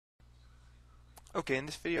Okay, in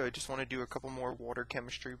this video I just want to do a couple more water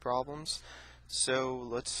chemistry problems. So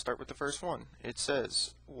let's start with the first one. It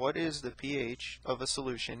says, what is the pH of a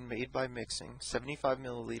solution made by mixing 75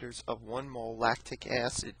 milliliters of 1 mole lactic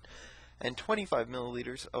acid and 25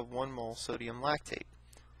 milliliters of 1 mole sodium lactate?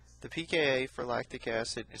 The pKa for lactic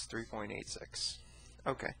acid is 3.86.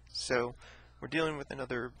 Okay, so we're dealing with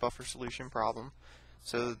another buffer solution problem.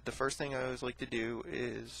 So the first thing I always like to do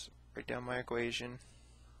is write down my equation,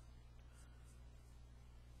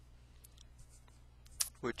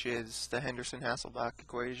 which is the Henderson-Hasselbach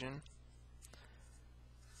equation.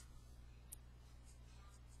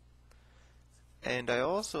 And I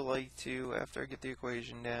also like to, after I get the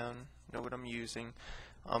equation down, know what I'm using,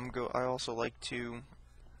 I also like to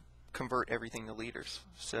convert everything to liters.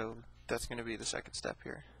 So that's going to be the second step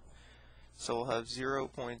here. So we'll have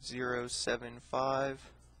 0.075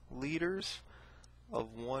 liters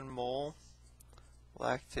of 1 mole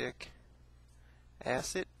lactic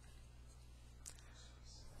acid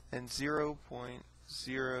and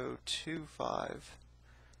 0.025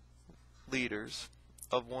 liters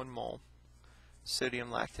of 1 mole sodium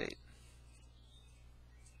lactate.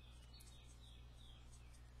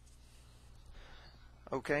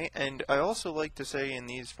 Okay, and I also like to say in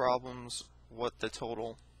these problems what the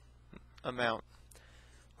total amount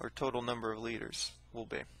or total number of liters will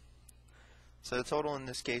be. So the total in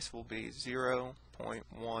this case will be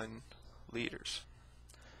 0.1 liters.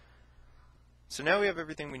 So now we have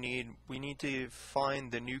everything we need. We need to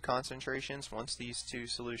find the new concentrations once these two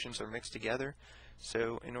solutions are mixed together.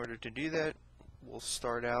 So in order to do that, we'll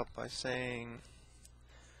start out by saying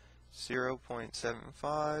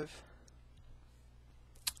 0.75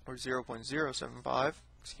 or 0.075,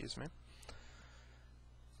 excuse me,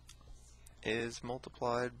 is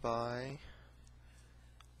multiplied by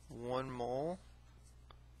 1 mole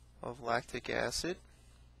of lactic acid,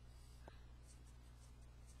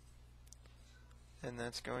 and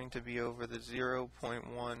that's going to be over the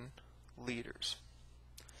 0.1 liters.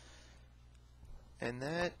 And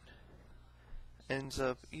that ends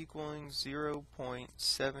up equaling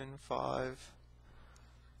 0.75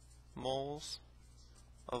 moles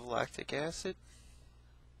of lactic acid.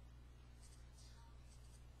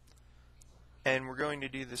 And we're going to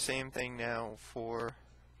do the same thing now for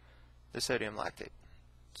the sodium lactate.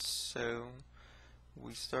 So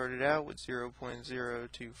we started out with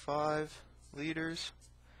 0.025 liters,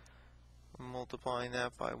 multiplying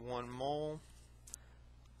that by 1 mole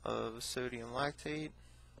of sodium lactate,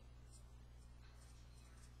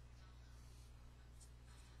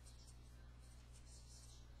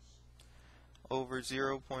 over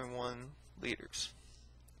 0.1 liters.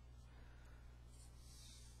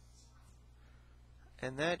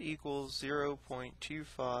 And that equals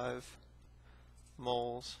 0.25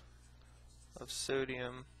 moles of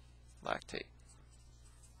sodium lactate.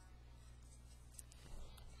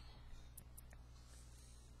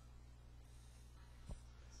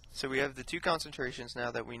 So we have the two concentrations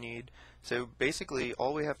now that we need. So basically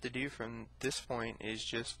all we have to do from this point is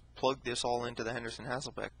just plug this all into the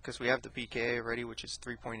Henderson-Hasselbach, because we have the pKa already, which is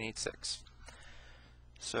 3.86.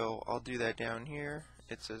 So I'll do that down here.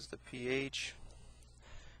 It says the pH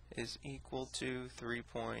is equal to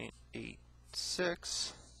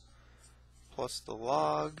 3.86 plus the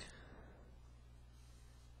log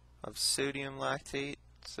of sodium lactate,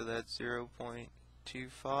 so that's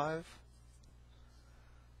 0.25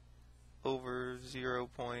 over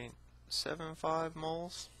 0.75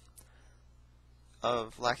 moles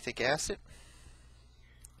of lactic acid.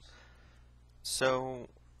 So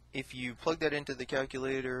if you plug that into the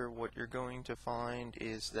calculator, what you're going to find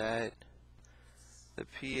is that the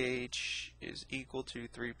pH is equal to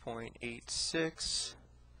 3.86,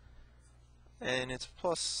 and it's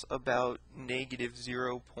plus about negative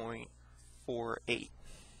 0.48.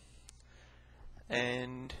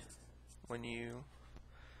 And when you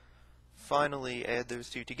finally add those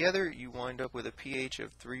two together, you wind up with a pH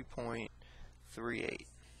of 3.38.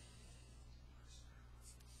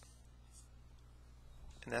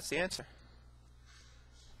 And that's the answer.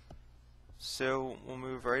 So we'll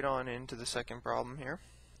move right on into the second problem here,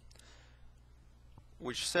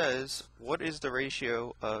 which says, what is the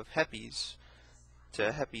ratio of Hepes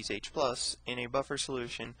to Hepes H+ in a buffer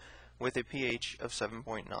solution with a pH of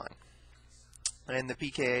 7.9? And the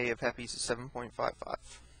pKa of Hepes is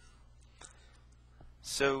 7.55.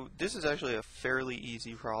 So this is actually a fairly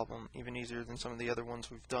easy problem, even easier than some of the other ones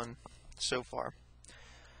we've done so far.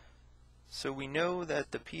 So we know that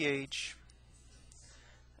the pH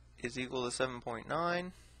is equal to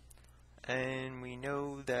 7.9, and we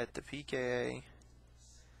know that the pKa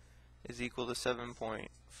is equal to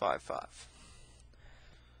 7.55.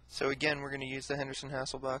 So again, we're going to use the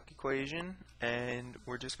Henderson-Hasselbach equation, and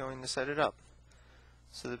we're just going to set it up.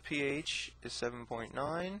 So the pH is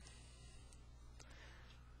 7.9,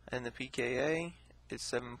 and the pKa is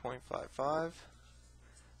 7.55,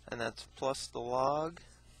 and that's plus the log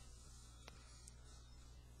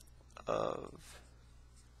of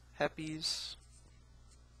Hepies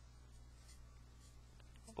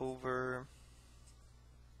over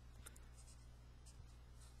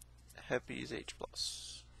Hepies H+.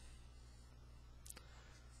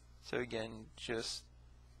 So again, just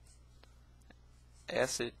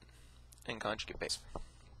acid and conjugate base.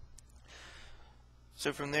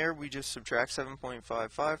 So from there, we just subtract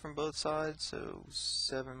 7.55 from both sides. So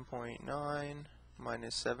 7.9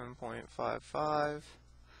 minus 7.55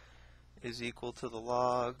 is equal to the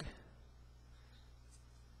log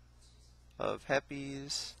of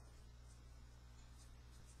Hepies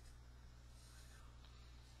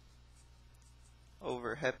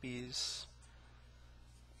over Hepies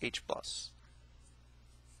H+.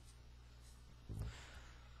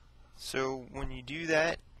 So when you do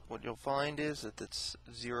that, what you'll find is that it's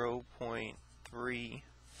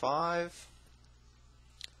 0.35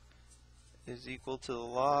 is equal to the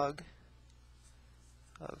log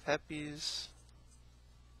of Hepies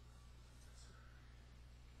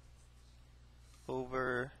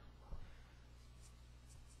over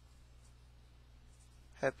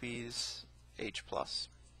Hepies H+.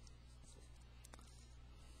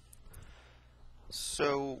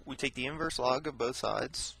 So we take the inverse log of both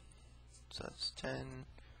sides. So that's 10,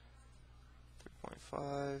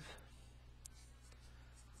 3.5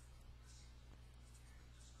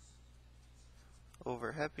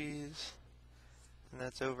 over Hepies, and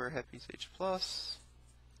that's over Hepies H+.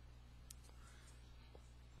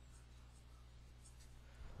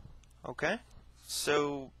 Okay,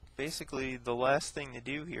 so basically the last thing to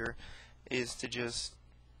do here is to just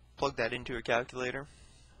plug that into a calculator,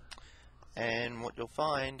 and what you'll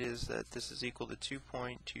find is that this is equal to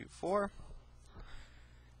 2.24,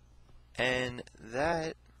 and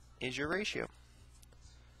that is your ratio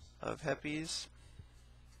of Hepies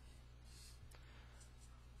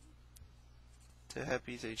to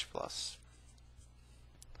Hepies H+.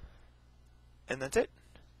 And that's it.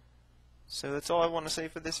 So that's all I want to say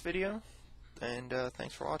for this video, and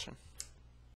thanks for watching.